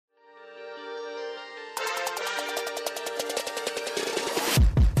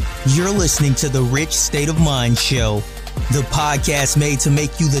You're listening to the Rich State of Mind Show, the podcast made to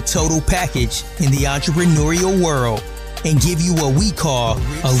make you the total package in the entrepreneurial world and give you what we call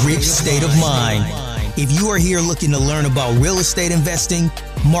a rich state of mind. If you are here looking to learn about real estate investing,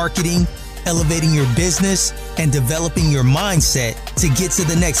 marketing, elevating your business, and developing your mindset to get to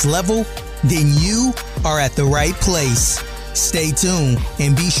the next level, then you are at the right place. Stay tuned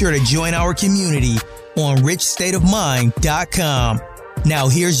and be sure to join our community on richstateofmind.com. Now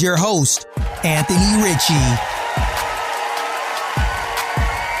here's your host, Anthony Ritchie.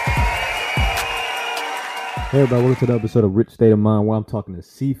 Hey everybody, welcome to the episode of Rich State of Mind, where I'm talking to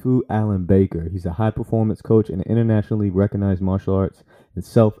Sifu Alan Baker. He's a high-performance coach and an internationally recognized martial arts and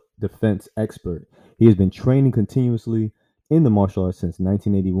self-defense expert. He has been training continuously in the martial arts since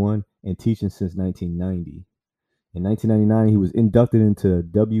 1981 and teaching since 1990. In 1999, he was inducted into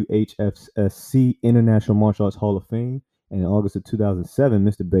WHFSC International Martial Arts Hall of Fame, and in August of 2007,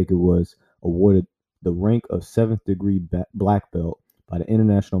 Mr. Baker was awarded the rank of 7th degree black belt by the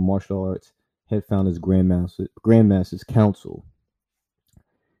International Martial Arts Head Founders Grandmasters Council.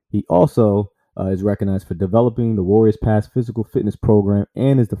 He also is recognized for developing the Warriors Pass physical fitness program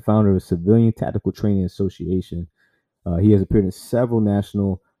and is the founder of Civilian Tactical Training Association. He has appeared in several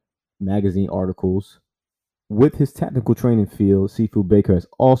national magazine articles. With his tactical training field, Sifu Baker has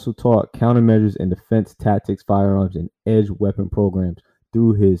also taught countermeasures and defense tactics, firearms, and edge weapon programs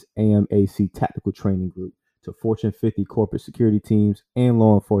through his AMAC tactical training group to Fortune 50 corporate security teams and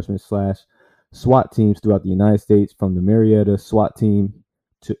law enforcement / SWAT teams throughout the United States, from the Marietta SWAT team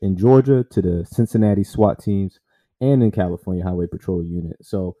in Georgia to the Cincinnati SWAT teams and in California Highway Patrol Unit.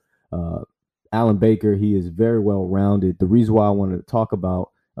 So Alan Baker, he is very well rounded. The reason why I wanted to talk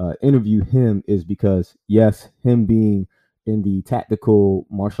about interview him is because, yes, him being in the tactical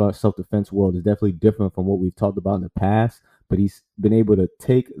martial arts self-defense world is definitely different from what we've talked about in the past, but he's been able to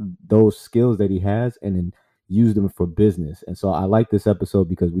take those skills that he has and then use them for business. And so I like this episode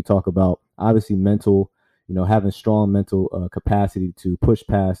because we talk about obviously mental, having strong mental capacity to push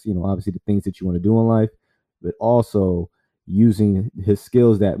past, obviously the things that you want to do in life, but also using his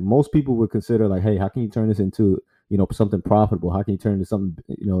skills that most people would consider like, hey, how can you turn this into something profitable? How can you turn into something,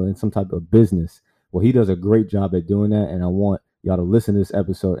 in some type of business? Well, he does a great job at doing that. And I want y'all to listen to this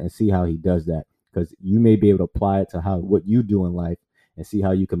episode and see how he does that, because you may be able to apply it to what you do in life and see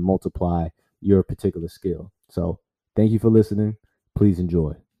how you can multiply your particular skill. So thank you for listening. Please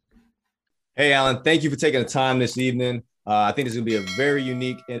enjoy. Hey, Alan, thank you for taking the time this evening. I think it's going to be a very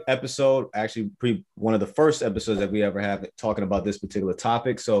unique episode, actually one of the first episodes that we ever have talking about this particular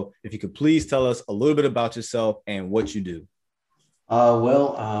topic. So if you could please tell us a little bit about yourself and what you do.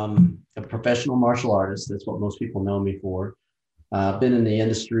 I'm a professional martial artist. That's what most people know me for. I've been in the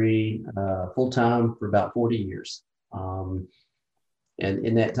industry full-time for about 40 years. And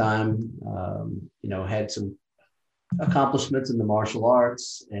in that time, had some accomplishments in the martial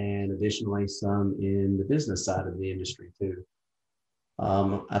arts and additionally some in the business side of the industry too.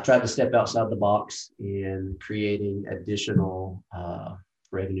 I tried to step outside the box in creating additional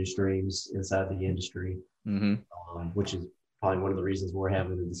revenue streams inside the industry, which is probably one of the reasons we're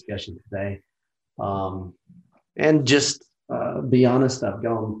having a discussion today. And just be honest, I've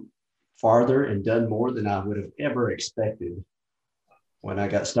gone farther and done more than I would have ever expected when I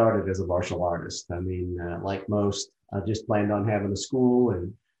got started as a martial artist. I mean, like most, I just planned on having a school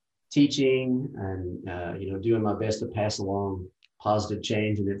and teaching and, doing my best to pass along positive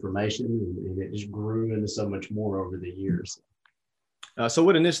change and information. And it just grew into so much more over the years. So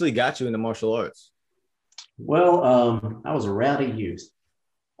what initially got you into martial arts? Well, I was a rowdy youth.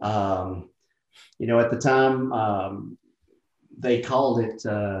 At the time, they called it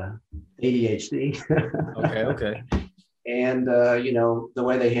ADHD. Okay. And, the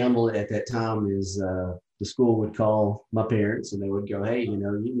way they handled it at that time is the school would call my parents and they would go, hey, you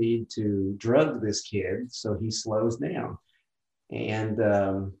need to drug this kid so he slows down. And,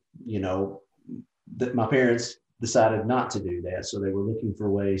 my parents decided not to do that. So they were looking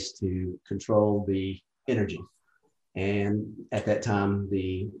for ways to control the energy. And at that time,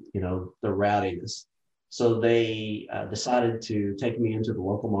 the rowdiness. So they decided to take me into the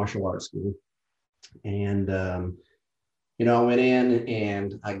local martial arts school. And, I went in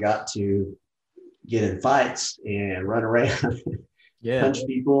and I got to get in fights and run around, punch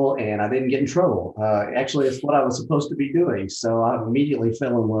people, and I didn't get in trouble. Actually, it's what I was supposed to be doing. So I immediately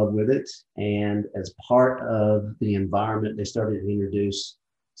fell in love with it. And as part of the environment, they started to introduce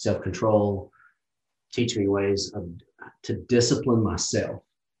self-control, teach me ways to discipline myself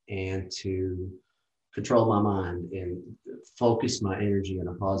and to control my mind and focus my energy in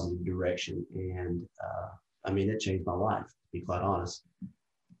a positive direction. And it changed my life, to be quite honest.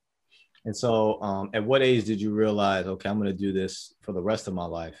 And so, at what age did you realize, okay, I'm going to do this for the rest of my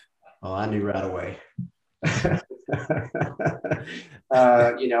life? Oh, I knew right away.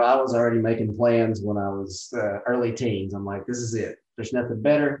 I was already making plans when I was early teens. I'm like, this is it. There's nothing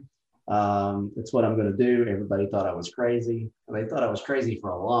better. It's what I'm going to do. Everybody thought I was crazy. And they thought I was crazy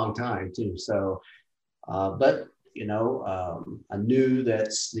for a long time too. So, but I knew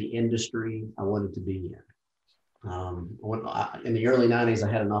that's the industry I wanted to be in. In the early 90s,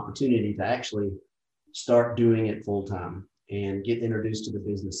 I had an opportunity to actually start doing it full time and get introduced to the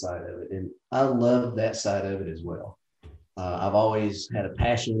business side of it. And I love that side of it as well. I've always had a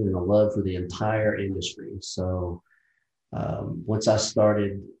passion and a love for the entire industry. So once I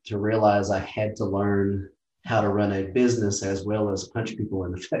started to realize I had to learn how to run a business as well as punch people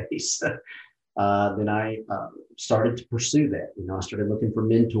in the face, then I started to pursue that. I started looking for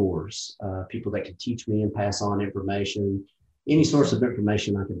mentors, people that could teach me and pass on information, any source of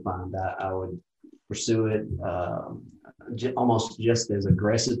information I could find. I would pursue it almost just as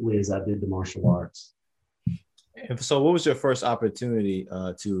aggressively as I did the martial arts. And so what was your first opportunity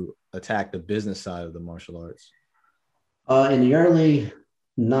to attack the business side of the martial arts? In the early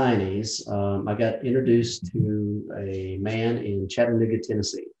 90s, I got introduced to a man in Chattanooga,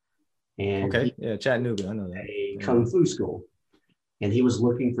 Tennessee. And Chattanooga, I know that. A Kung Fu school. And he was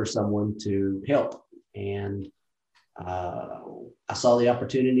looking for someone to help. And I saw the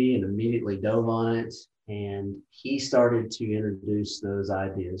opportunity and immediately dove on it. And he started to introduce those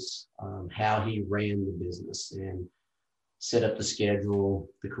ideas, how he ran the business and set up the schedule,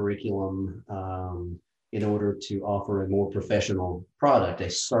 the curriculum, in order to offer a more professional product, a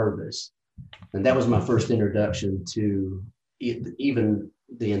service. And that was my first introduction to even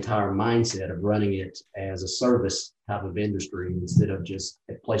the entire mindset of running it as a service type of industry instead of just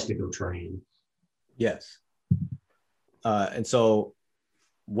a place to go train. Yes. And so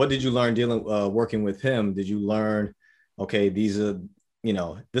what did you learn working with him? Did you learn, okay, these are,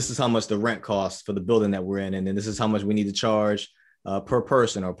 this is how much the rent costs for the building that we're in, and then this is how much we need to charge per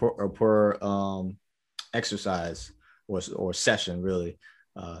person or per exercise or session, really?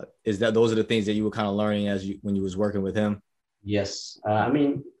 Those are the things that you were kind of learning when you was working with him? Yes.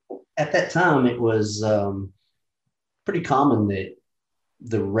 At that time, it was pretty common that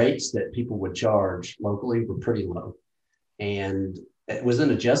the rates that people would charge locally were pretty low. And it was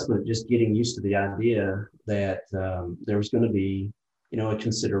an adjustment just getting used to the idea that there was going to be, a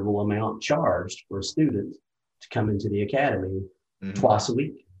considerable amount charged for a student to come into the academy twice a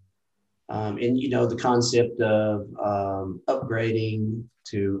week. And the concept of upgrading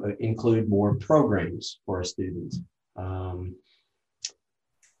to include more programs for a student.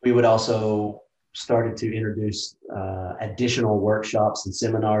 We would also started to introduce additional workshops and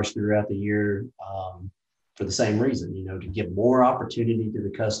seminars throughout the year for the same reason, to give more opportunity to the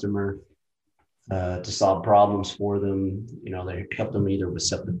customer to solve problems for them. They help them either with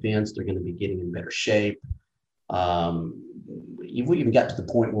self-defense, they're going to be getting in better shape. We even got to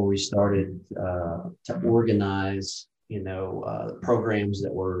the point where we started to organize, programs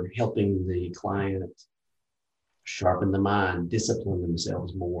that were helping the client sharpen the mind, discipline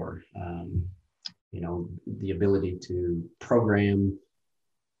themselves more. The ability to program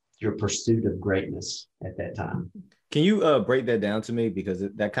your pursuit of greatness at that time. Can you break that down to me? Because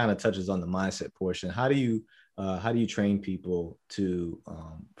that kind of touches on the mindset portion. How do you train people to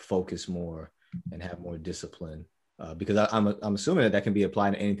focus more and have more discipline? Because I'm assuming that can be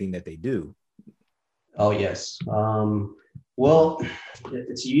applied to anything that they do. Oh, yes. Well,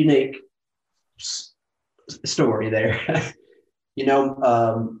 it's a unique story there.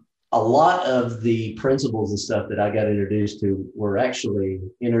 A lot of the principles and stuff that I got introduced to were actually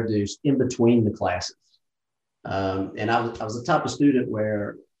introduced in between the classes. And I was the type of student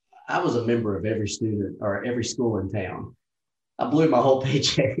where I was a member of every student or every school in town. I blew my whole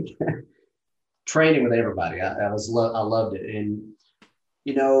paycheck training with everybody. I loved it. And,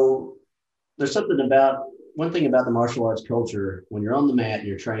 there's one thing about the martial arts culture, when you're on the mat and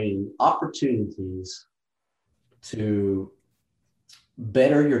you're training, opportunities to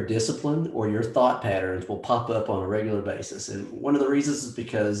better your discipline or your thought patterns will pop up on a regular basis. And one of the reasons is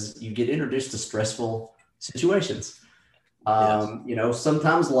because you get introduced to stressful situations. Yes.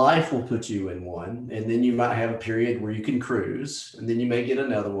 Sometimes life will put you in one, and then you might have a period where you can cruise, and then you may get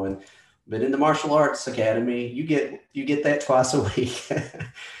another one. But in the martial arts academy, you get that twice a week.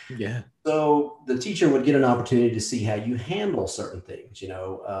 Yeah. So the teacher would get an opportunity to see how you handle certain things,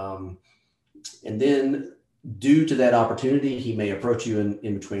 and then due to that opportunity, he may approach you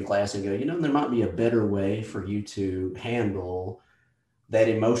in between class and go, there might be a better way for you to handle that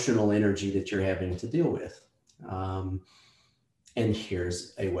emotional energy that you're having to deal with. and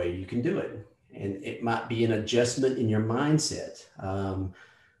here's a way you can do it. And it might be an adjustment in your mindset.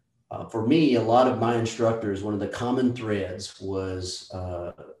 For me, a lot of my instructors, one of the common threads was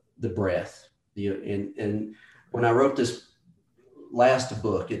the breath. And when I wrote this last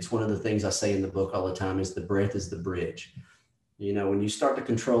book, it's one of the things I say in the book all the time is the breath is the bridge. You know, when you start to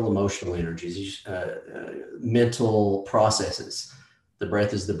control emotional energies, mental processes, the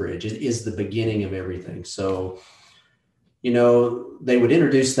breath is the bridge. It is the beginning of everything. So, you know, they would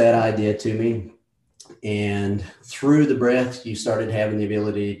introduce that idea to me. And through the breath, you started having the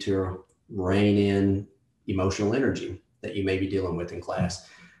ability to rein in emotional energy that you may be dealing with in class,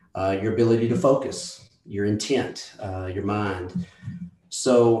 your ability to focus, your intent, your mind.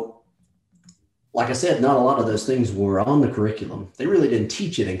 So, like I said, not a lot of those things were on the curriculum. They really didn't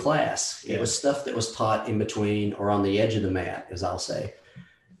teach it in class. It was stuff that was taught in between or on the edge of the mat, as I'll say.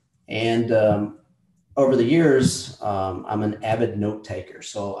 And over the years, I'm an avid note taker.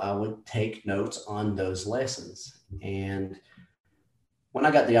 So I would take notes on those lessons. And when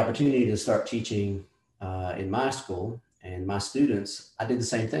I got the opportunity to start teaching in my school and my students, I did the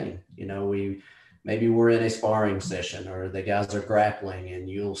same thing. You know, we're in a sparring session or the guys are grappling, and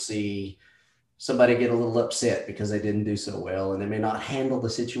you'll see somebody get a little upset because they didn't do so well and they may not handle the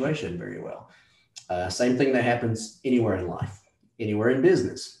situation very well. Same thing that happens anywhere in life, anywhere in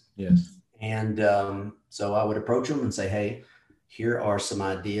business. Yes. And so I would approach them and say, hey, here are some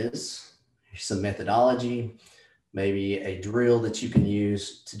ideas, some methodology, maybe a drill that you can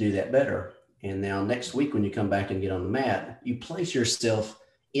use to do that better. And now next week, when you come back and get on the mat, you place yourself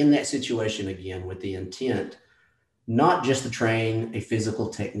in that situation again with the intent, not just to train a physical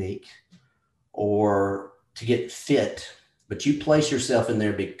technique or to get fit, but you place yourself in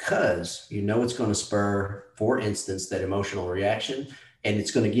there because you know it's going to spur, for instance, that emotional reaction. And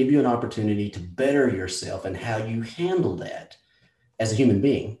it's going to give you an opportunity to better yourself and how you handle that as a human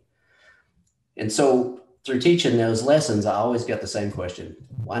being. And so through teaching those lessons, I always got the same question.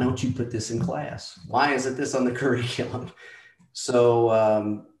 Why don't you put this in class? Why isn't this on the curriculum?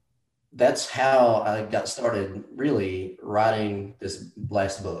 So that's how I got started really writing this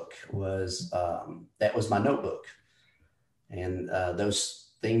last book. That was my notebook. And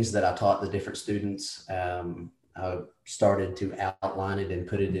those things that I taught the different students, I started to outline it and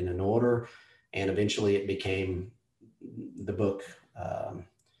put it in an order. And eventually it became the book,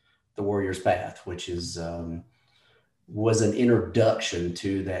 The Warrior's Path, which was an introduction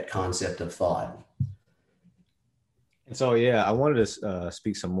to that concept of thought. And so, yeah, I wanted to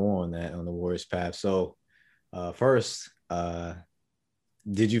speak some more on that, on the Warrior's Path. So first,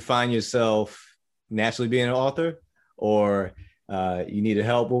 did you find yourself naturally being an author, or you needed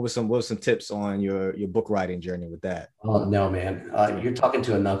help? What were some tips on your book writing journey with that? Oh, no, man. You're talking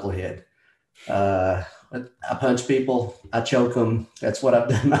to a knucklehead. I punch people. I choke them. That's what I've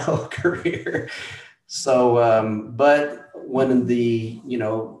done my whole career. So, but one of the,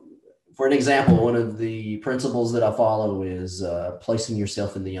 for an example, one of the principles that I follow is placing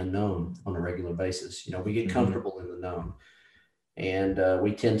yourself in the unknown on a regular basis. We get comfortable in the known, and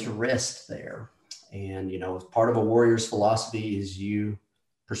we tend to rest there. And, part of a warrior's philosophy is you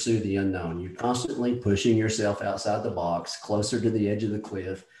pursue the unknown. You're constantly pushing yourself outside the box, closer to the edge of the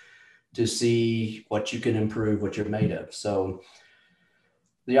cliff to see what you can improve, what you're made of. So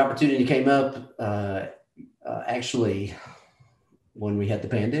the opportunity came up actually when we had the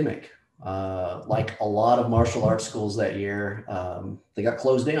pandemic. Like a lot of martial arts schools that year, they got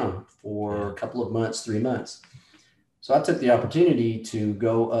closed down for a couple of months, 3 months. So I took the opportunity to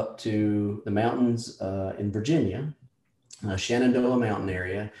go up to the mountains in Virginia, Shenandoah Mountain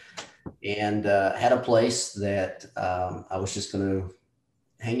area, and had a place that I was just going to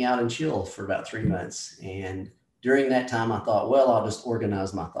hang out and chill for about 3 months. And during that time, I thought, well, I'll just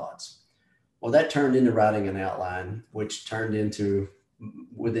organize my thoughts. Well, that turned into writing an outline, which turned into,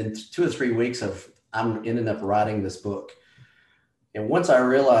 within 2 or 3 weeks I'm ended up writing this book. And once I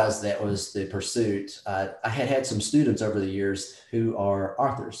realized that was the pursuit, I had some students over the years who are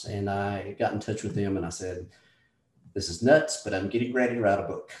authors, and I got in touch with them and I said, this is nuts, but I'm getting ready to write a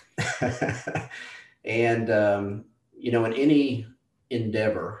book. And, in any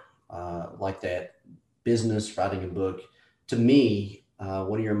endeavor like that, business, writing a book, to me,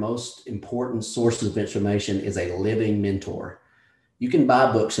 one of your most important sources of information is a living mentor. You can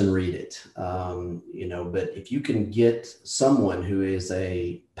buy books and read it, but if you can get someone who is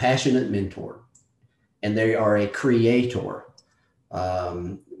a passionate mentor and they are a creator,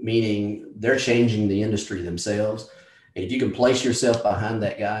 meaning they're changing the industry themselves, and if you can place yourself behind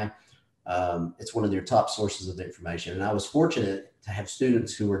that guy, it's one of their top sources of information. And I was fortunate to have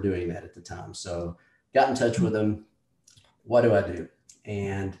students who were doing that at the time. So got in touch with them, what do I do?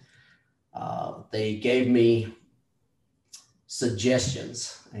 And they gave me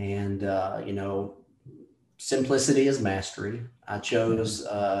suggestions, and simplicity is mastery. I chose,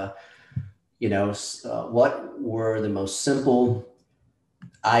 what were the most simple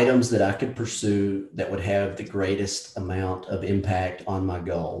items that I could pursue that would have the greatest amount of impact on my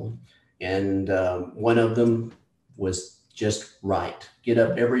goal. And one of them was just write. Get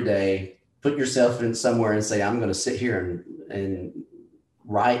up every day, put yourself in somewhere and say, I'm going to sit here and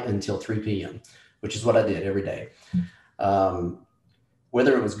write until 3 p.m., which is what I did every day.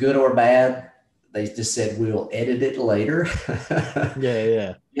 Whether it was good or bad, they just said, we'll edit it later.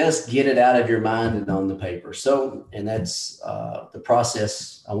 Yeah. Just get it out of your mind and on the paper. So, and that's the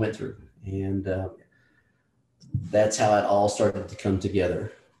process I went through. And that's how it all started to come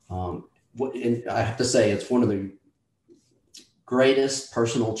together. And I have to say, it's one of the greatest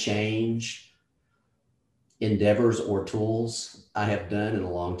personal change endeavors or tools I have done in a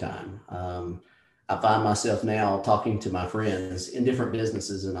long time. I find myself now talking to my friends in different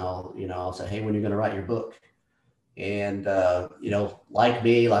businesses, and I'll say, hey, when are you going to write your book? And, like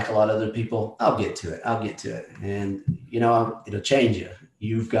me, like a lot of other people, I'll get to it. And, it'll change you.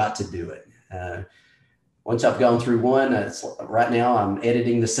 You've got to do it. Once I've gone through one, right now I'm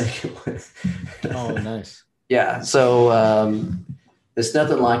editing the second one. Oh, nice. Yeah. So it's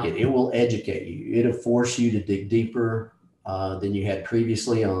nothing like it. It will educate you. It'll force you to dig deeper than you had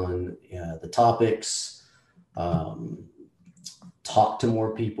previously on the topics, talk to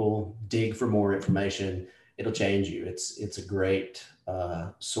more people, dig for more information. It'll change you. It's a great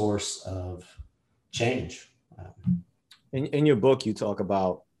source of change. In your book, you talk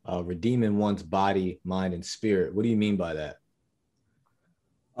about redeeming one's body, mind, and spirit. What do you mean by that?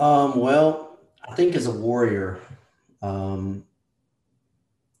 Well, I think as a warrior,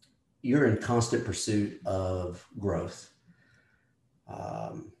 you're in constant pursuit of growth.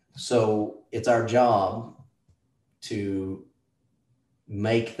 So it's our job to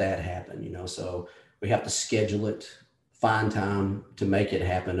make that happen, so we have to schedule it, find time to make it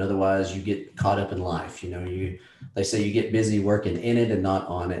happen. Otherwise you get caught up in life. They say you get busy working in it and not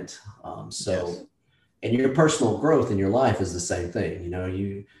on it. Yes. And your personal growth in your life is the same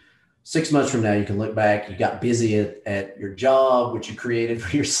thing. 6 months from now, you can look back, you got busy at your job, which you created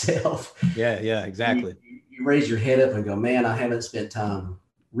for yourself. Yeah, exactly. You raise your head up and go, man, I haven't spent time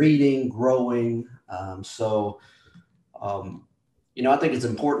reading, growing. I think it's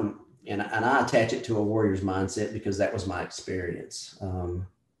important, and I attach it to a warrior's mindset because that was my experience.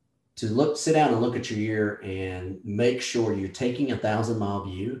 To sit down and look at your year and make sure you're taking 1,000-mile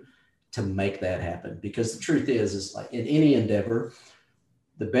view to make that happen. Because the truth is like in any endeavor,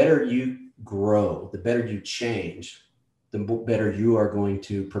 the better you grow, the better you change, the better you are going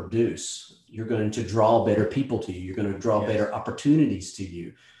to produce. You're going to draw better people to you. You're going to draw better opportunities to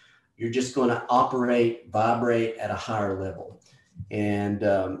you. You're just going to vibrate at a higher level. And,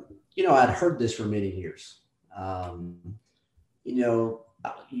 I'd heard this for many years. You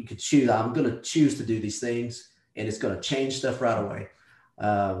could choose, I'm going to choose to do these things and it's going to change stuff right away.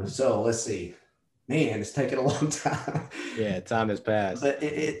 So let's see. Man, it's taken a long time. Yeah, time has passed. But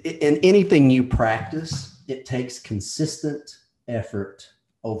in anything you practice, it takes consistent effort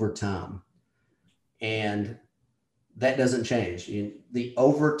over time. And that doesn't change. The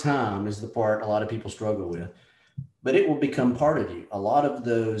over time is the part a lot of people struggle with, but it will become part of you. A lot of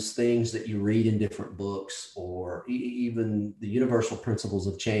those things that you read in different books or even the universal principles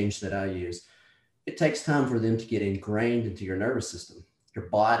of change that I use, it takes time for them to get ingrained into your nervous system, your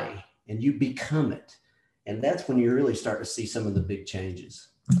body, and you become it. And that's when you really start to see some of the big changes.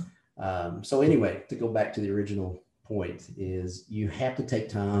 So anyway, to go back to the original point is you have to take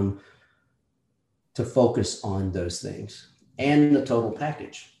time to focus on those things and the total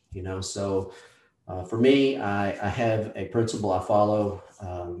package, So for me, I have a principle I follow.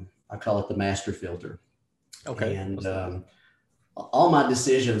 I call it the master filter. Okay. And all my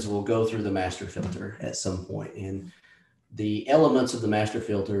decisions will go through the master filter at some point. And the elements of the master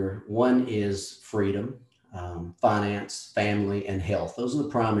filter, one is freedom, finance, family, and health. Those are the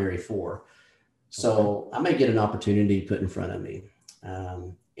primary four. So I may get an opportunity put in front of me,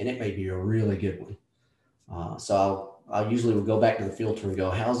 and it may be a really good one. So I usually will go back to the filter and go,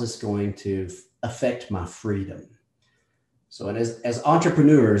 how's this going to affect my freedom? So, and as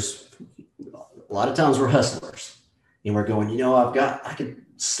entrepreneurs, a lot of times we're hustlers and we're going, I could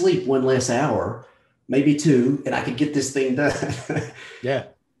sleep one less hour, maybe 2, and I could get this thing done. Yeah.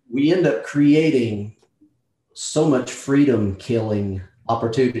 We end up creating so much freedom killing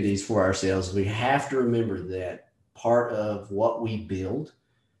opportunities for ourselves. We have to remember that part of what we build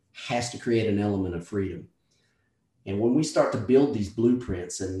has to create an element of freedom. And when we start to build these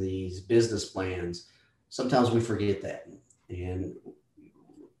blueprints and these business plans, sometimes we forget that. And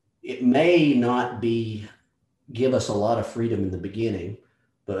it may not give us a lot of freedom in the beginning,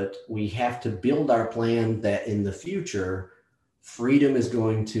 but we have to build our plan that in the future, freedom is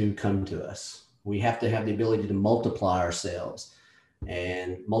going to come to us. We have to have the ability to multiply ourselves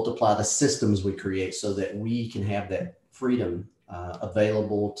and multiply the systems we create so that we can have that freedom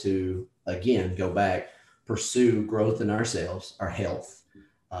available to, again, go back, pursue growth in ourselves, our health,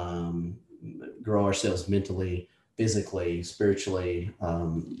 grow ourselves mentally, physically, spiritually,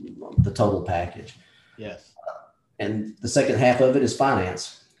 the total package. Yes. And the second half of it is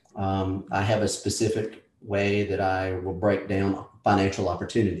finance. I have a specific way that I will break down financial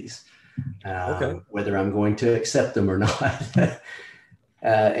opportunities, whether I'm going to accept them or not.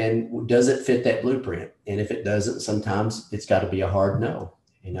 And does it fit that blueprint? And if it doesn't, sometimes it's got to be a hard no.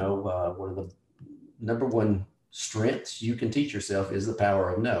 One of the number one strengths you can teach yourself is the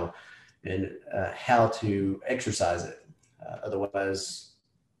power of no, and how to exercise it. Otherwise,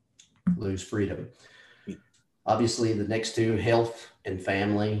 lose freedom. Obviously, the next two, health and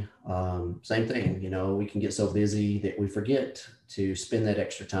family, same thing. We can get so busy that we forget to spend that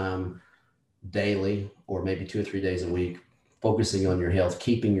extra time daily, or maybe 2 or 3 days a week, focusing on your health,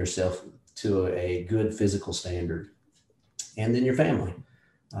 keeping yourself to a good physical standard. And then your family.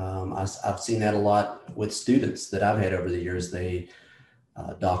 I've seen that a lot with students that I've had over the years.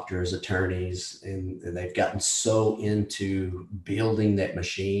 Doctors, attorneys, and they've gotten so into building that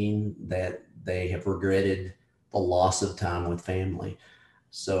machine that they have regretted the loss of time with family.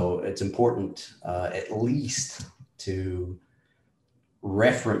 So it's important at least to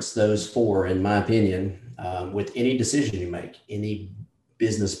reference those four, in my opinion, with any decision you make, any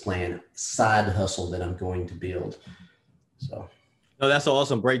business plan, side hustle that I'm going to build. So, no, that's an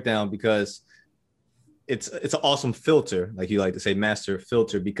awesome breakdown, because it's an awesome filter, like you like to say, master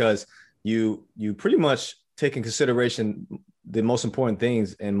filter, because you pretty much take in consideration the most important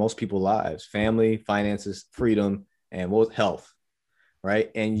things in most people's lives: family, finances, freedom, and health, right?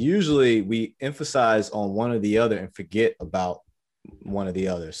 And usually we emphasize on one or the other and forget about one or the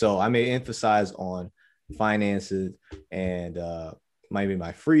other. So I may emphasize on finances and maybe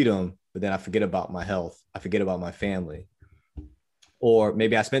my freedom, but then I forget about my health. I forget about my family. Or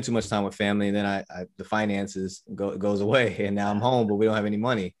maybe I spend too much time with family, and then the finances goes away, and now I'm home, but we don't have any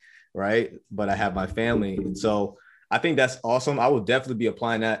money, right? But I have my family. And so I think that's awesome. I will definitely be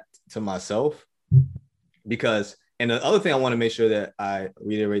applying that to myself, because, and the other thing I want to make sure that I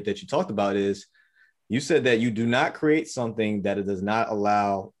reiterate that you talked about is, you said that you do not create something that it does not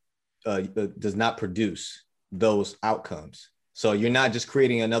allow, does not produce those outcomes. So you're not just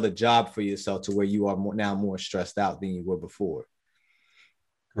creating another job for yourself to where you are more stressed out than you were before.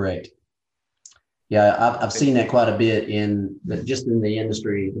 Correct. Yeah, I've seen that quite a bit just in the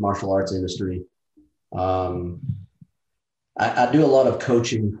industry, the martial arts industry. I do a lot of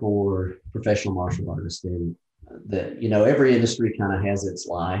coaching for professional martial artists, and every industry kind of has its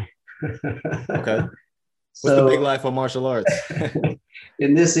lie. Okay. What's the big lie for martial arts?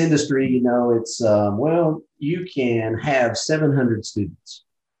 In this industry, it's, you can have 700 students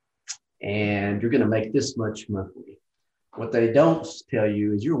and you're going to make this much monthly. What they don't tell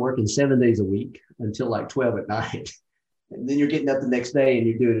you is you're working 7 days a week until like 12 at night. And then you're getting up the next day and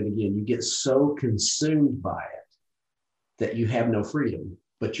you're doing it again. You get so consumed by it that you have no freedom,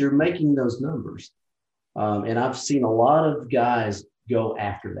 but you're making those numbers. And I've seen a lot of guys go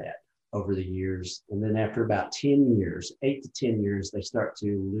after that over the years. And then after about 10 years, 8 to 10 years, they start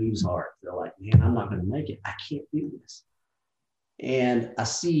to lose heart. They're like, man, I'm not going to make it. I can't do this. And I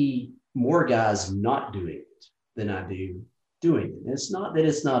see more guys not doing it than I do doing it. And it's not that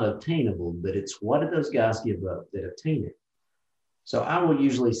it's not obtainable, but it's what did those guys give up that obtain it? So I will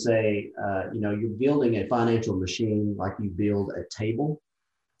usually say, you're building a financial machine like you build a table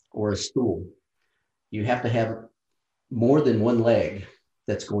or a stool. You have to have more than one leg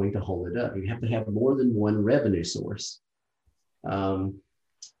that's going to hold it up. You have to have more than one revenue source.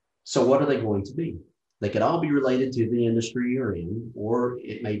 So what are they going to be? They could all be related to the industry you're in, or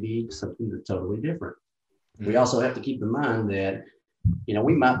it may be something that's totally different. We also have to keep in mind that,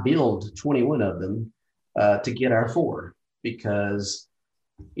 we might build 21 of them to get our 4, because,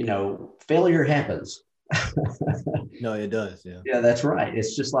 failure happens. No, it does. Yeah. Yeah, that's right.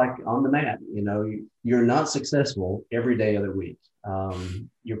 It's just like on the mat, you're not successful every day of the week.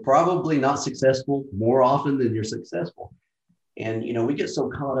 You're probably not successful more often than you're successful. And, we get so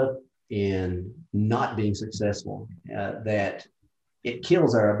caught up in not being successful that it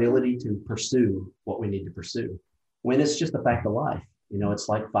kills our ability to pursue what we need to pursue, when it's just a fact of life. It's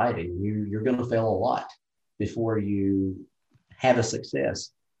like fighting. You're going to fail a lot. before you have a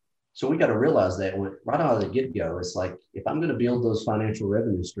success. So we got to realize that right out of the get-go, it's like, if I'm going to build those financial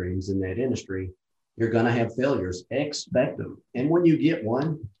revenue streams in that industry, you're going to have failures. Expect them. And when you get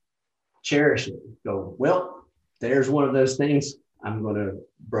one, cherish it. Go, well, there's one of those things. I'm going to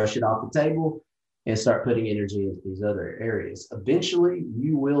brush it off the table and start putting energy into these other areas. Eventually,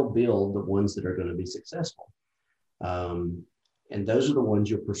 you will build the ones that are going to be successful. And those are the ones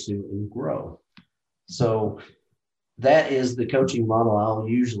you'll pursue and grow. So that is the coaching model I'll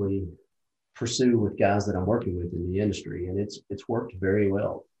usually pursue with guys that I'm working with in the industry. And it's worked very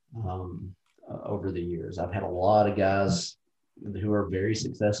well over the years. I've had a lot of guys who are very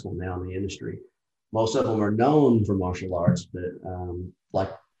successful now in the industry. Most of them are known for martial arts, but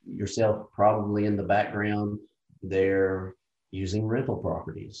like yourself, probably in the background, they're using rental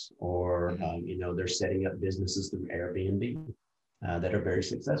properties, or they're setting up businesses through Airbnb that are very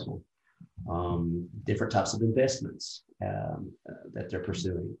successful. Different types of investments that they're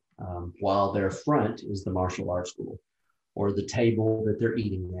pursuing, while their front is the martial arts school, or the table that they're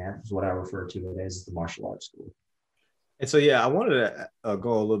eating at is what I refer to it as, the martial arts school. And so, yeah, I wanted to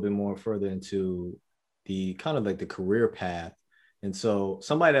go a little bit more further into the kind of like the career path. And so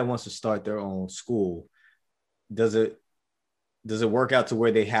somebody that wants to start their own school, does it work out to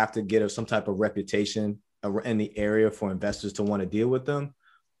where they have to get some type of reputation in the area for investors to want to deal with them?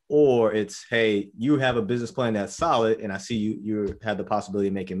 Or it's, hey, you have a business plan that's solid, and I see you have the possibility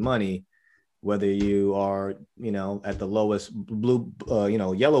of making money, whether you are, at the lowest blue,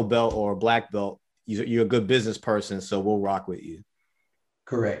 yellow belt or black belt, you're a good business person, so we'll rock with you.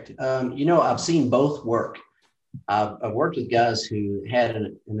 Correct. I've seen both work. I've worked with guys who had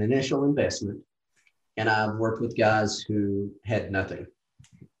an initial investment, and I've worked with guys who had nothing.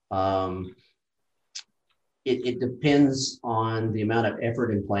 It depends on the amount of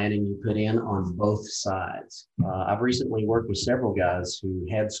effort and planning you put in on both sides. I've recently worked with several guys who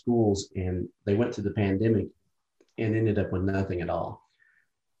had schools, and they went through the pandemic and ended up with nothing at all.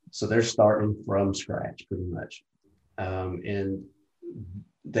 So they're starting from scratch pretty much. And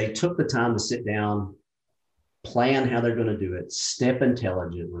they took the time to sit down, plan how they're going to do it, step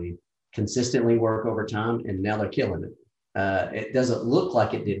intelligently, consistently work over time, and now they're killing it. It doesn't look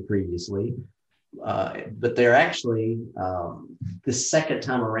like it did previously, but they're actually, the second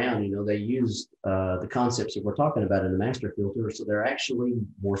time around, they used the concepts that we're talking about in the master filter, so they're actually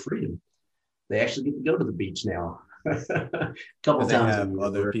more freedom. They actually get to go to the beach now. A couple they times. Have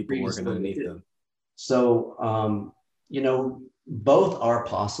other people working underneath them. So, both are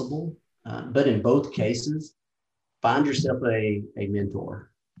possible, but in both cases, find yourself a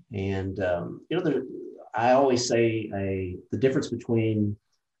mentor. And, I always say the difference between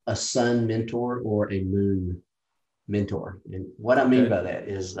a sun mentor or a moon mentor. And what I mean by that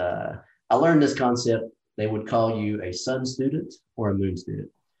is I learned this concept. They would call you a sun student or a moon student.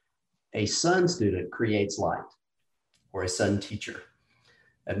 A sun student creates light, or a sun teacher.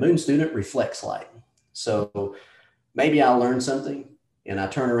 A moon student reflects light. So maybe I learn something and I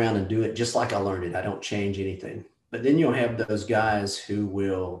turn around and do it just like I learned it. I don't change anything. But then you'll have those guys who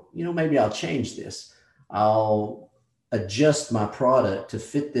will, maybe I'll change this. I'll adjust my product to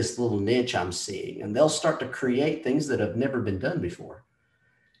fit this little niche I'm seeing. And they'll start to create things that have never been done before.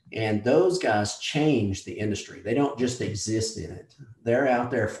 And those guys change the industry. They don't just exist in it. They're out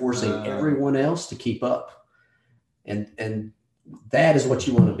there forcing everyone else to keep up. And that is what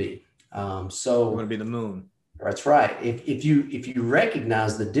you want to be. So you want to be the moon. That's right. If you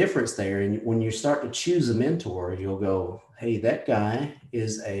recognize the difference there, and when you start to choose a mentor, you'll go, hey, that guy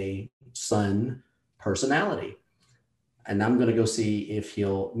is a sun personality, and I'm going to go see if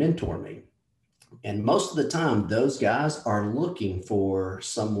he'll mentor me. And most of the time, those guys are looking for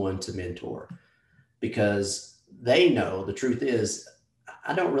someone to mentor, because they know the truth is,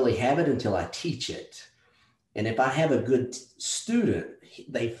 I don't really have it until I teach it. And if I have a good student,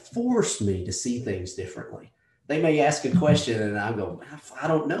 they force me to see things differently. They may ask a question and I go, I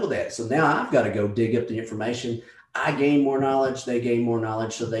don't know that. So now I've got to go dig up the information. I gain more knowledge, they gain more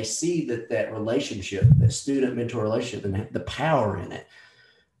knowledge. So they see that relationship, that student mentor relationship, and the power in it.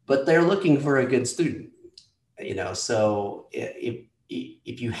 But they're looking for a good student, so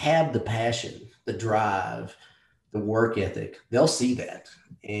if you have the passion, the drive, the work ethic, they'll see that.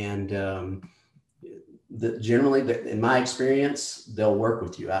 And generally, in my experience, they'll work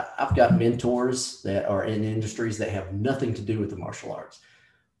with you. I've got mentors that are in industries that have nothing to do with the martial arts,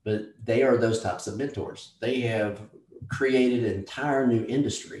 but they are those types of mentors. They have created an entire new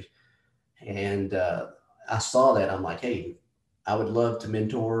industry. And I saw that. I'm like, hey, I would love to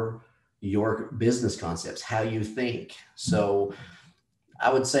mentor your business concepts, how you think. So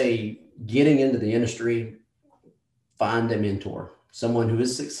I would say getting into the industry, find a mentor, someone who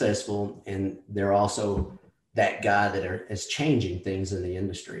is successful, and they're also that guy that is changing things in the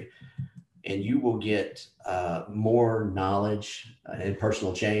industry. And you will get more knowledge and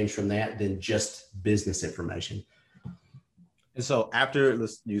personal change from that than just business information. And so after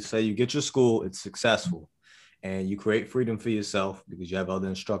you say you get your school, it's successful, and you create freedom for yourself because you have other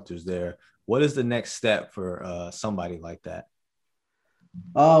instructors there. What is the next step for somebody like that?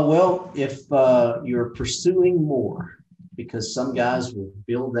 Well, if you're pursuing more, because some guys will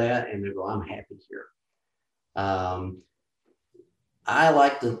build that and they go, I'm happy here. I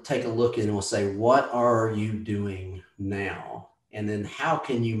like to take a look and we'll say, what are you doing now? And then how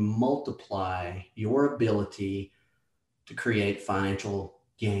can you multiply your ability to create financial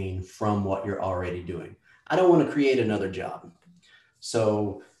gain from what you're already doing? I don't want to create another job.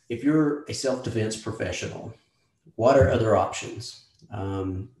 So if you're a self-defense professional, what are other options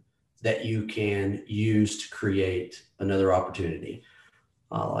that you can use to create another opportunity?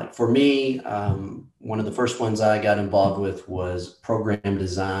 Like for me, one of the first ones I got involved with was program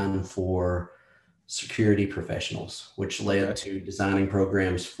design for security professionals, which led to designing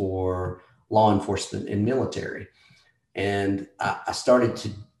programs for law enforcement and military. And I started to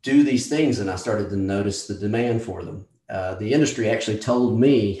do these things and I started to notice the demand for them. The industry actually told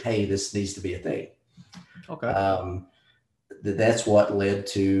me, hey, this needs to be a thing. Okay. That's what led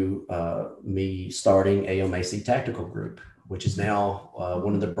to me starting AO Macy Tactical Group, which is now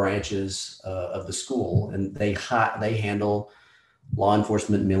one of the branches of the school. And they handle law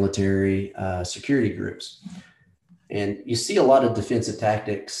enforcement, military, security groups. And you see a lot of defensive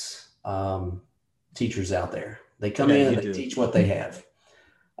tactics teachers out there. They come in, they teach what they have.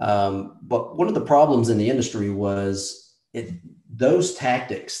 But one of the problems in the industry was those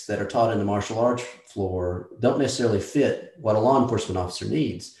tactics that are taught in the martial arts floor don't necessarily fit what a law enforcement officer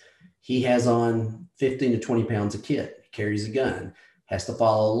needs. He has on 15 to 20 pounds of kit, carries a gun, has to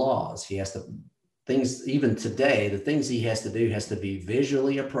follow laws. He has to, things, even today, the things he has to do has to be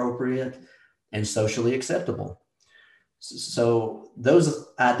visually appropriate and socially acceptable. So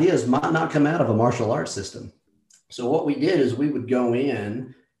those ideas might not come out of a martial arts system. So what we did is we would go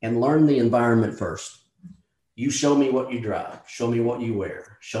in and learn the environment first. You show me what you drive, show me what you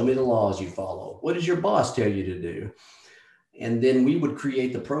wear, show me the laws you follow. What does your boss tell you to do? And then we would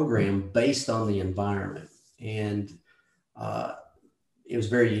create the program based on the environment. And it was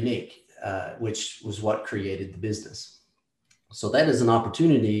very unique, which was what created the business. So that is an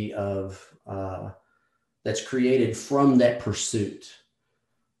opportunity that's created from that pursuit.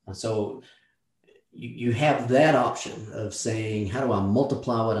 So you have that option of saying, how do I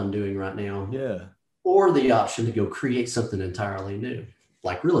multiply what I'm doing right now? Yeah. Or the option to go create something entirely new,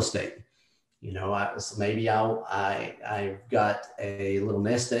 like real estate. You know, maybe I've got a little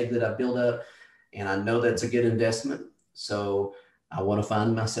nest egg that I built up and I know that's a good investment. So I want to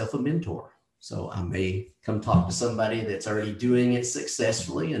find myself a mentor. So I may come talk to somebody that's already doing it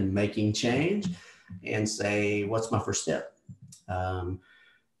successfully and making change and say, what's my first step?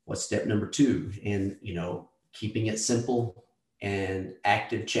 What's step number 2? And, you know, keeping it simple and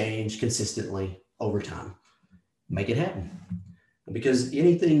active change consistently over time. Make it happen. Because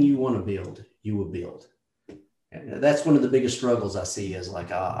anything you want to build, you will build. And that's one of the biggest struggles I see is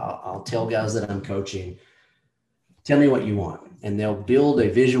like, I'll tell guys that I'm coaching, tell me what you want. And they'll build a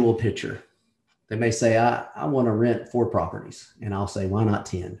visual picture. They may say, I want to rent 4 properties. And I'll say, why not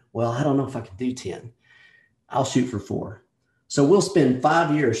 10? Well, I don't know if I can do 10. I'll shoot for 4. So we'll spend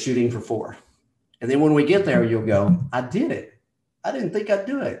 5 years shooting for 4. And then when we get there, you'll go, I did it. I didn't think I'd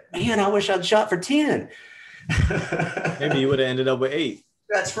do it. Man, I wish I'd shot for 10. Maybe you would have ended up with 8.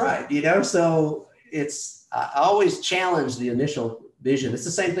 That's right. You know, so I always challenge the initial vision. It's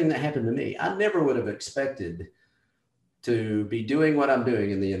the same thing that happened to me. I never would have expected to be doing what I'm doing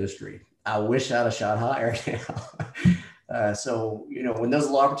in the industry. I wish I'd have shot higher now. So, you know, when those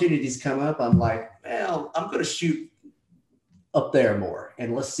opportunities come up, I'm like, well, I'm going to shoot up there more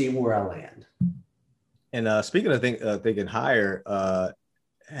and let's see where I land. And speaking of thinking higher,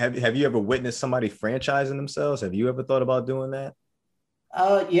 have you ever witnessed somebody franchising themselves? Have you ever thought about doing that?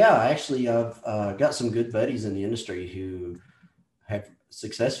 Yeah, actually, I've got some good buddies in the industry who have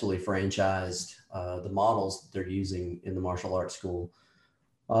successfully franchised the models that they're using in the martial arts school.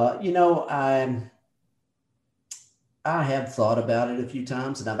 You know, I have thought about it a few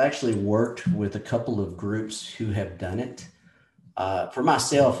times, and I've actually worked with a couple of groups who have done it. For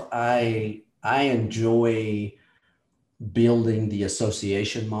myself, I enjoy building the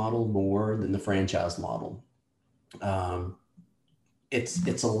association model more than the franchise model.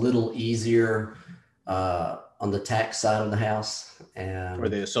 It's a little easier on on the tax side of the house. And or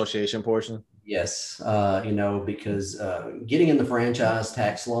the association portion. yes, because getting in the franchise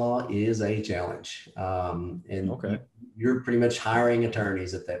tax law is a challenge. And Okay. you're pretty much hiring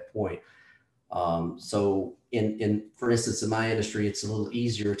attorneys at that point. So for instance, in my industry, it's a little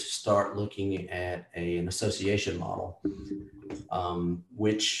easier to start looking at an association model,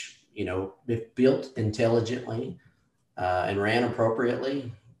 which, if built intelligently and ran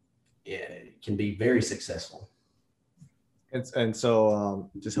appropriately, it can be very successful. And so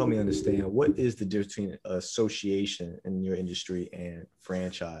just help me understand, what is the difference between association in your industry and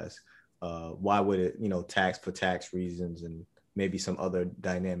franchise? Why would it, tax for tax reasons and maybe some other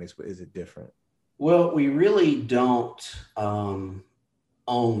dynamics, but is it different? Well, we really don't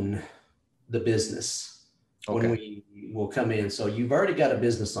own the business when we will come in. So you've already got a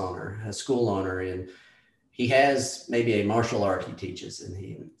business owner, a school owner, and he has maybe a martial art he teaches,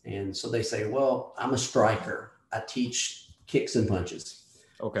 and so they say, well, I'm a striker. I teach kicks and punches.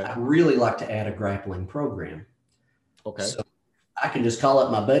 Okay. I'd really like to add a grappling program. Okay. So I can just call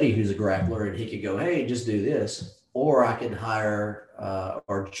up my buddy who's a grappler and he could go, hey, just do this. Or I could hire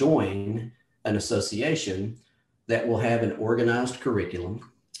or join an association that will have an organized curriculum,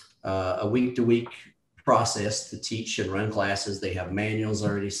 a week-to-week process to teach and run classes. They have manuals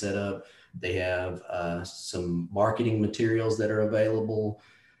already set up. They have some marketing materials that are available,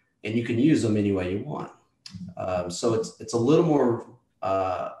 and you can use them any way you want. So it's a little more,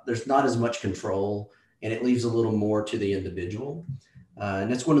 there's not as much control, and it leaves a little more to the individual.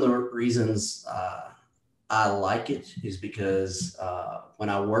 And that's one of the reasons I like it, is because when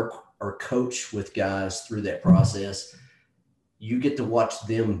I work or coach with guys through that process, you get to watch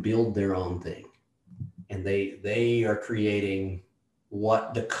them build their own thing. And they are creating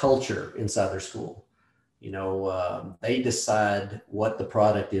what the culture inside their school. They decide what the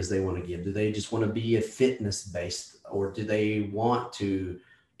product is they want to give. Do they just want to be a fitness based, or do they want to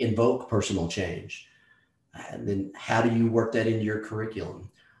invoke personal change? And then how do you work that into your curriculum?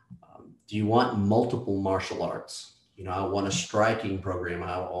 Do you want multiple martial arts? I want a striking program.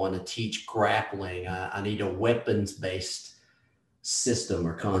 I want to teach grappling. I need a weapons-based system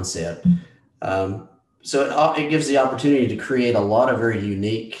or concept. So it gives the opportunity to create a lot of very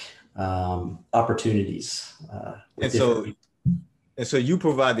unique opportunities. And so you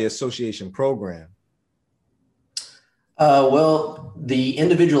provide the association program. Well, the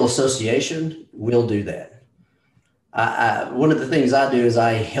individual association will do that. One of the things I do is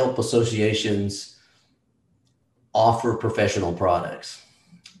I help associations offer professional products.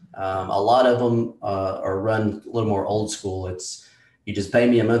 A lot of them are run a little more old school. It's, you just pay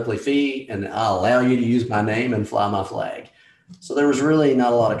me a monthly fee and I'll allow you to use my name and fly my flag. So there was really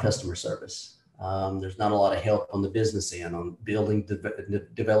not a lot of customer service. There's not a lot of help on the business end, on building,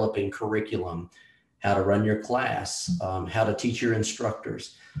 developing curriculum, how to run your class, how to teach your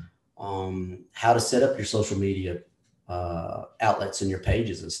instructors, how to set up your social media outlets and your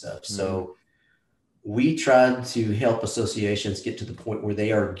pages and stuff. So we tried to help associations get to the point where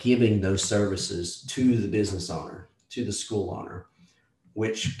they are giving those services to the business owner, to the school owner,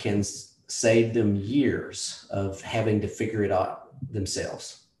 which can save them years of having to figure it out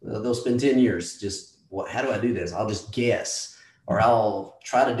themselves. They'll spend 10 years just, how do I do this? I'll just guess, or I'll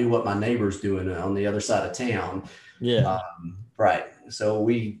try to do what my neighbor's doing on the other side of town. Yeah. Right. So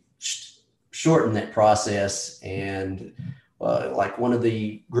we shorten that process, and like one of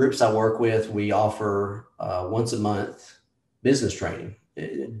the groups I work with, we offer once a month business training,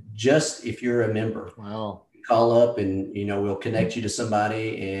 just if you're a member. Wow. Call up and, we'll connect you to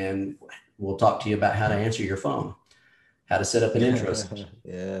somebody and we'll talk to you about how to answer your phone, how to set up an interest.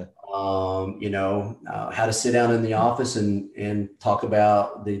 Yeah. How to sit down in the office and talk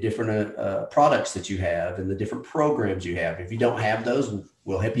about the different products that you have and the different programs you have. If you don't have those,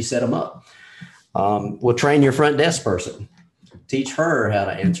 we'll help you set them up. We'll train your front desk person, teach her how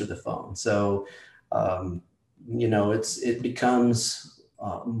to answer the phone. So, it becomes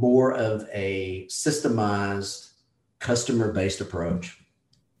more of a systemized, customer-based approach.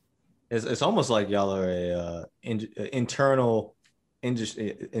 It's almost like y'all are a internal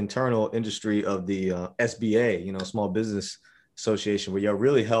industry of the SBA, Small Business Association, where y'all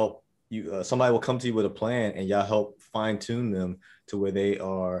really help you. Somebody will come to you with a plan, and y'all help fine tune them to where they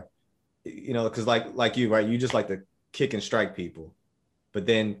are. Because like you, right? You just like to kick and strike people, but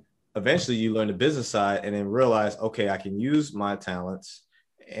then eventually you learn the business side and then realize, okay, I can use my talents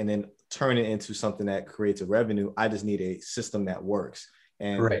and then turn it into something that creates a revenue. I just need a system that works.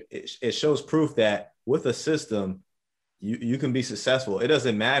 And right. it shows proof that with a system, you can be successful. It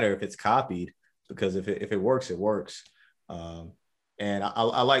doesn't matter if it's copied, because if it works, it works. And And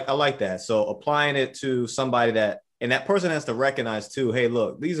I like that. So applying it to somebody and that person has to recognize too, hey,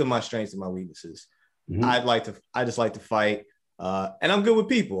 look, these are my strengths and my weaknesses. Mhm. I just like to fight. And I'm good with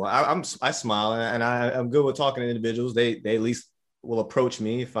people. I smile and I'm good with talking to individuals. They at least will approach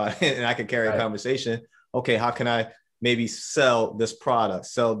me and I can carry a conversation. Okay, how can I maybe sell this product,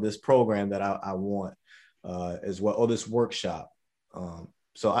 sell this program that I want as well, or this workshop.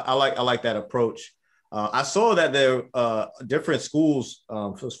 So I like that approach. I saw that there different schools,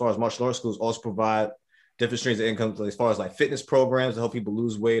 as far as martial arts schools, also provide different streams of income as far as like fitness programs to help people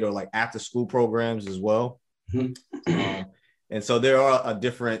lose weight, or like after school programs as well. Mhm. And so there are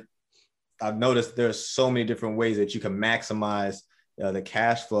I've noticed there's so many different ways that you can maximize the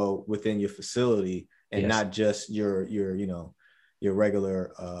cash flow within your facility, and not just your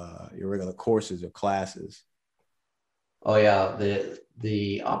regular courses or classes. Oh yeah,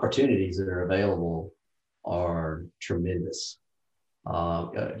 the opportunities that are available are tremendous.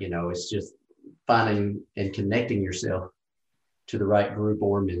 It's just finding and connecting yourself to the right group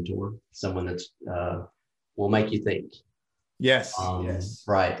or mentor, someone that's will make you think. Yes.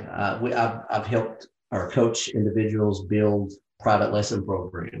 Right. I've helped or coach individuals build private lesson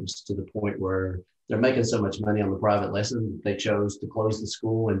programs to the point where they're making so much money on the private lesson, they chose to close the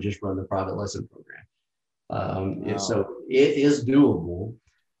school and just run the private lesson program. Wow. So it is doable.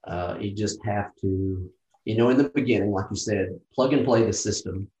 You just have to, in the beginning, like you said, plug and play the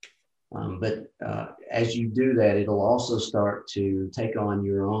system. But as you do that, it'll also start to take on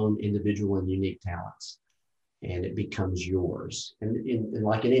your own individual and unique talents, and it becomes yours. And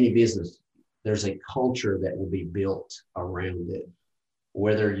like in any business, there's a culture that will be built around it,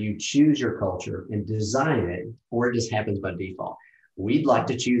 whether you choose your culture and design it, or it just happens by default. We'd like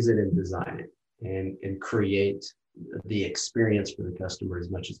to choose it and design it and create the experience for the customer as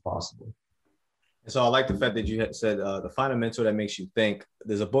much as possible. So I like the fact that you had said the find a mentor that makes you think.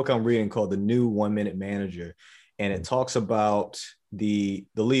 There's a book I'm reading called The New 1 Minute Manager, and it talks about the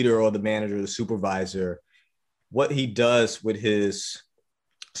leader or the manager, the supervisor, what he does with his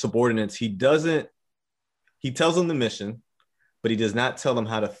subordinates. He tells them the mission, but he does not show them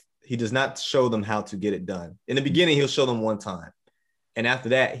how to get it done. In the beginning, he'll show them one time. And after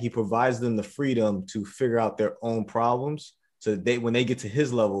that, he provides them the freedom to figure out their own problems, so that when they get to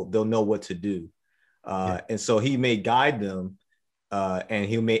his level, they'll know what to do. And so he may guide them and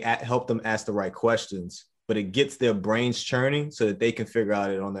he may help them ask the right questions, but it gets their brains churning so that they can figure out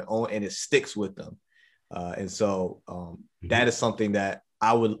it on their own, and it sticks with them. And so that is something that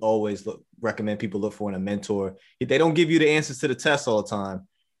I would always recommend people look for in a mentor. If they don't give you the answers to the test all the time,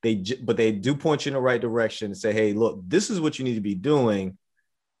 but they do point you in the right direction and say, hey, look, this is what you need to be doing.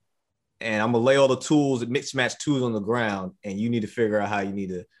 And I'm going to lay all the tools, mix match tools on the ground, and you need to figure out how you need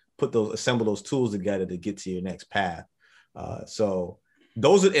to assemble those tools together to get to your next path. So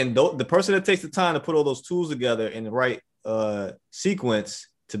the person that takes the time to put all those tools together in the right sequence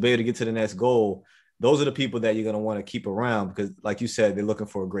to be able to get to the next goal, those are the people that you're going to want to keep around, because like you said, they're looking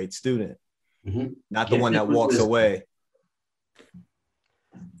for a great student, not the one that walks away.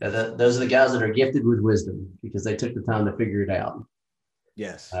 Those are the guys that are gifted with wisdom because they took the time to figure it out.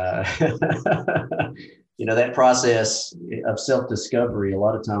 Yes. That process of self-discovery, a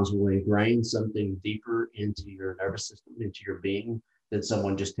lot of times will ingrain something deeper into your nervous system, into your being, than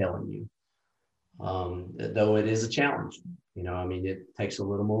someone just telling you. Though it is a challenge, it takes a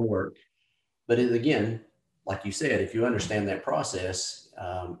little more work. But again, like you said, if you understand that process,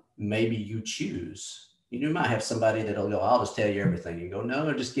 maybe you choose. You might have somebody that'll go, I'll just tell you everything. You go,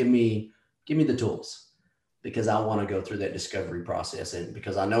 no, just give me the tools, because I want to go through that discovery process, and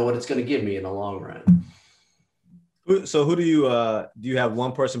because I know what it's going to give me in the long run. So who do you have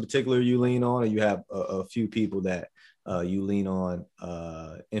one person in particular you lean on, or you have a few people that you lean on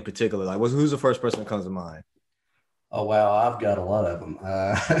in particular? Like who's the first person that comes to mind? Oh, wow. I've got a lot of them.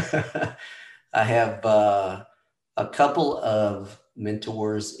 I have a couple of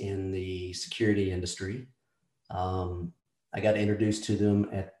mentors in the security industry. I got introduced to them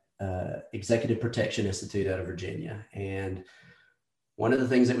at Executive Protection Institute out of Virginia. And one of the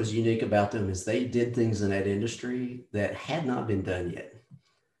things that was unique about them is they did things in that industry that had not been done yet.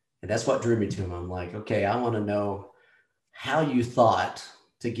 And that's what drew me to them. I'm like, okay, I want to know how you thought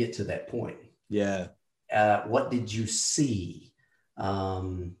to get to that point. Yeah. What did you see?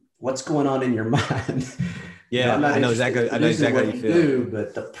 What's going on in your mind? Yeah, I know exactly how you feel.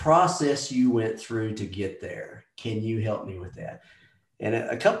 But the process you went through to get there, can you help me with that? And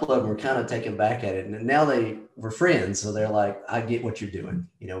a couple of them were kind of taken back at it. And now they were friends. So they're like, I get what you're doing,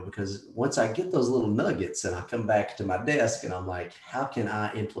 because once I get those little nuggets and I come back to my desk and I'm like, how can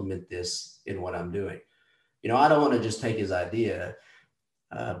I implement this in what I'm doing? I don't want to just take his idea.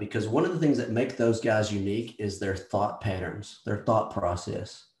 because one of the things that make those guys unique is their thought patterns, their thought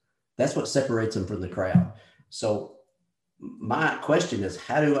process. That's what separates them from the crowd. So my question is,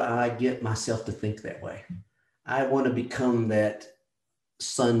 how do I get myself to think that way? I want to become that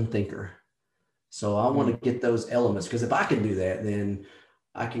sun thinker. So I want to get those elements, because if I can do that, then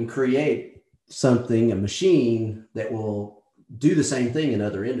I can create something, a machine that will do the same thing in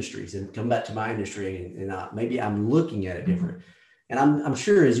other industries, and come back to my industry, and maybe I'm looking at it different. And I'm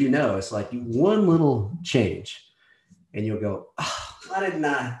sure, as you know, it's like one little change and you'll go, oh, why didn't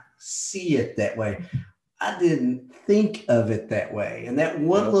I see it that way? I didn't think of it that way. And that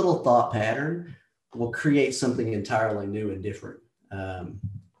one little thought pattern will create something entirely new and different.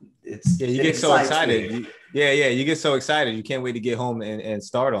 You get so excited. You get so excited. You can't wait to get home and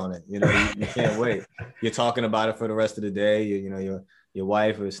start on it. You can't wait. You're talking about it for the rest of the day. Your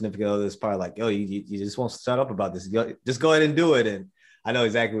wife or significant other is probably like, you just won't shut up about this. Just go ahead and do it. And I know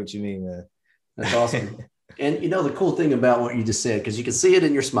exactly what you mean, man. That's awesome. And the cool thing about what you just said, because you can see it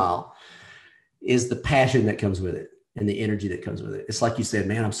in your smile, is the passion that comes with it and the energy that comes with it. It's like you said,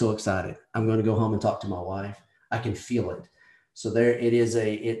 man, I'm so excited. I'm going to go home and talk to my wife. I can feel it. So there it is.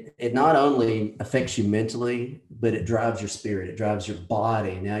 It not only affects you mentally, but it drives your spirit. It drives your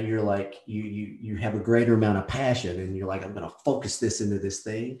body. Now you're like, you have a greater amount of passion, and you're like, I'm going to focus this into this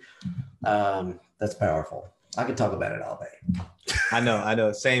thing. That's powerful. I could talk about it all day. I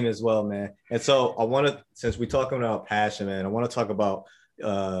know. Same as well, man. And so since we're talking about passion, man, I want to talk about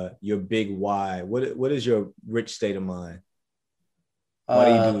your big why. What is your rich state of mind? Why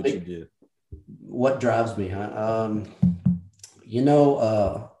do you do what you do? What drives me, huh?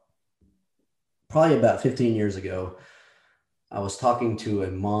 Probably about 15 years ago, I was talking to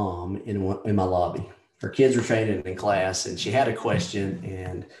a mom in my lobby. Her kids were training in class, and she had a question,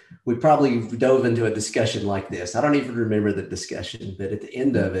 and we probably dove into a discussion like this. I don't even remember the discussion, but at the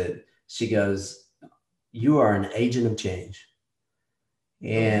end of it, she goes, "You are an agent of change."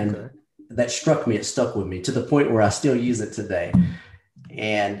 And that struck me. It stuck with me to the point where I still use it today.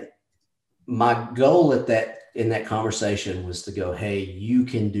 And my goal in that conversation was to go, hey, you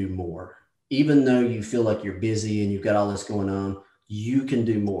can do more. Even though you feel like you're busy and you've got all this going on, you can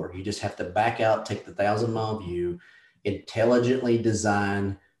do more. You just have to back out, take the 1,000-mile view, intelligently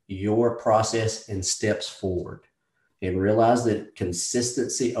design your process and steps forward, and realize that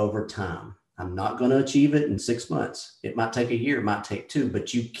consistency over time. I'm not going to achieve it in 6 months. It might take a year, it might take 2,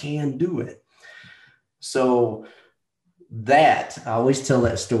 but you can do it. So I always tell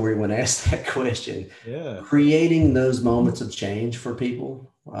that story when asked that question. Yeah. Creating those moments of change for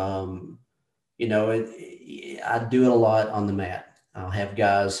people. I do it a lot on the mat. I'll have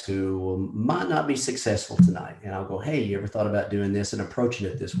guys who might not be successful tonight, and I'll go, hey, you ever thought about doing this and approaching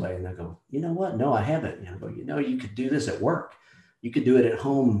it this way? And they'll go, you know what? No, I haven't. And I go, you could do this at work. You could do it at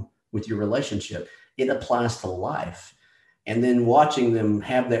home with your relationship. It applies to life. And then watching them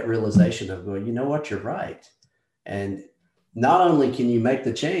have that realization of going, you know what, you're right. And not only can you make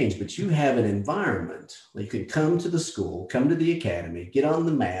the change, but you have an environment where you can come to the school, come to the academy, get on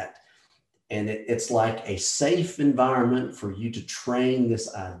the mat, and it's like a safe environment for you to train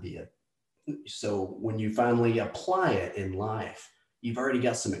this idea. So when you finally apply it in life, you've already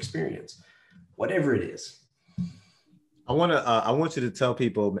got some experience, whatever it is. I want you to tell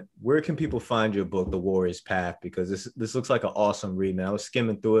people, where can people find your book, The Warrior's Path? Because this looks like an awesome read, man. I was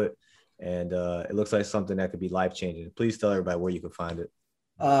skimming through it, and it looks like something that could be life-changing. Please tell everybody where you can find it.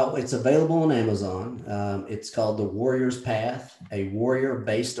 It's available on Amazon. It's called The Warrior's Path, a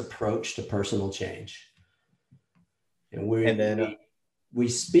warrior-based approach to personal change. And we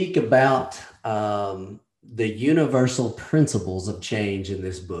speak about the universal principles of change in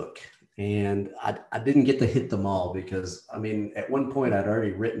this book. And I didn't get to hit them all because, at one point I'd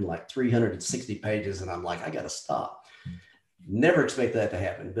already written like 360 pages, and I'm like, I got to stop. Never expect that to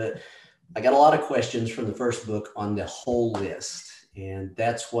happen. But I got a lot of questions from the first book on the whole list. And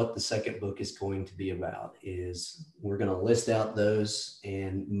that's what the second book is going to be about, is we're going to list out those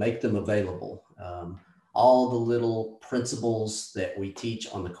and make them available. All the little principles that we teach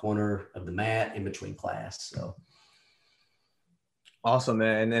on the corner of the mat in between class. So. Awesome,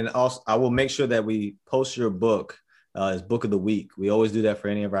 man. And then also, I will make sure that we post your book as book of the week. We always do that for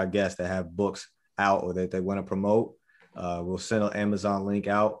any of our guests that have books out or that they want to promote. We'll send an Amazon link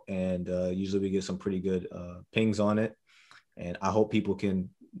out, and usually we get some pretty good pings on it. And I hope people can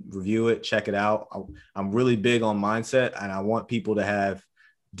review it, check it out. I'm really big on mindset, and I want people to have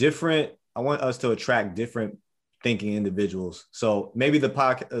I want us to attract different thinking individuals. So maybe the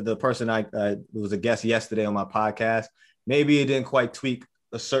person was a guest yesterday on my podcast, maybe it didn't quite tweak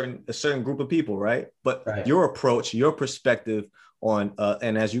a certain group of people, right? But Your approach, your perspective on,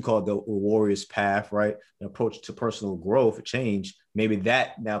 and as you call it, the warrior's path, right? An approach to personal growth, change. Maybe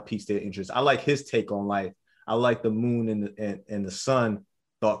that now piques their interest. I like his take on life. I like the moon and the sun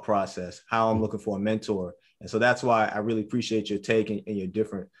thought process, how I'm looking for a mentor. And so that's why I really appreciate your take and your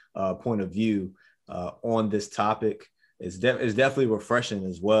different point of view on this topic. It's definitely refreshing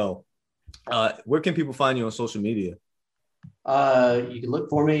as well. Where can people find you on social media? You can look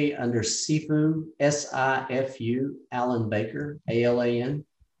for me under Sifu, SIFU, Alan Baker, ALAN,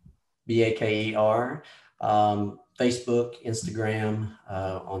 BAKER, Facebook, Instagram,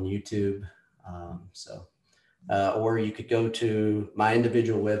 on YouTube. Or you could go to my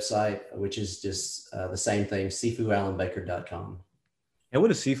individual website, which is just the same thing, sifualanbaker.com. And what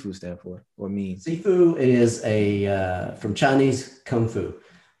does Sifu stand for or mean? Sifu is from Chinese Kung Fu,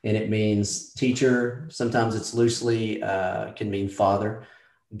 and it means teacher. Sometimes it's loosely can mean father,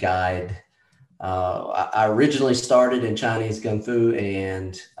 guide. I originally started in Chinese Kung Fu,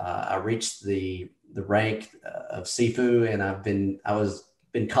 and I reached the rank of Sifu, and I've been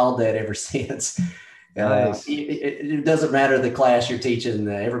called that ever since. Nice. It doesn't matter the class you're teaching.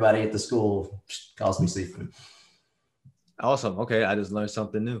 Everybody at the school calls me Sifu. Awesome. Okay. I just learned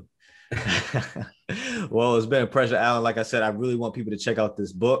something new. Well, it's been a pleasure, Alan. Like I said, I really want people to check out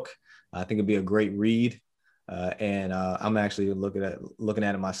this book. I think it'd be a great read. And I'm actually looking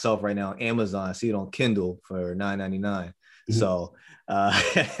at it myself right now on Amazon. I see it on Kindle for $9.99. Mm-hmm.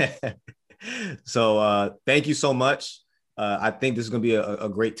 So thank you so much. I think this is going to be a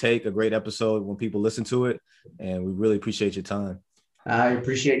great a great episode when people listen to it. And we really appreciate your time. I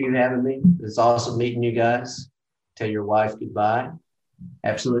appreciate you having me. It's awesome meeting you guys. Tell your wife goodbye.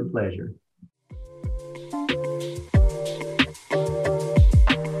 Absolute pleasure.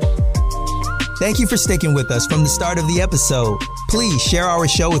 Thank you for sticking with us from the start of the episode. Please share our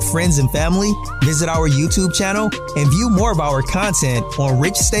show with friends and family, visit our YouTube channel, and view more of our content on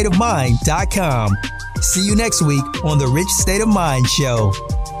richstateofmind.com. See you next week on the Rich State of Mind Show.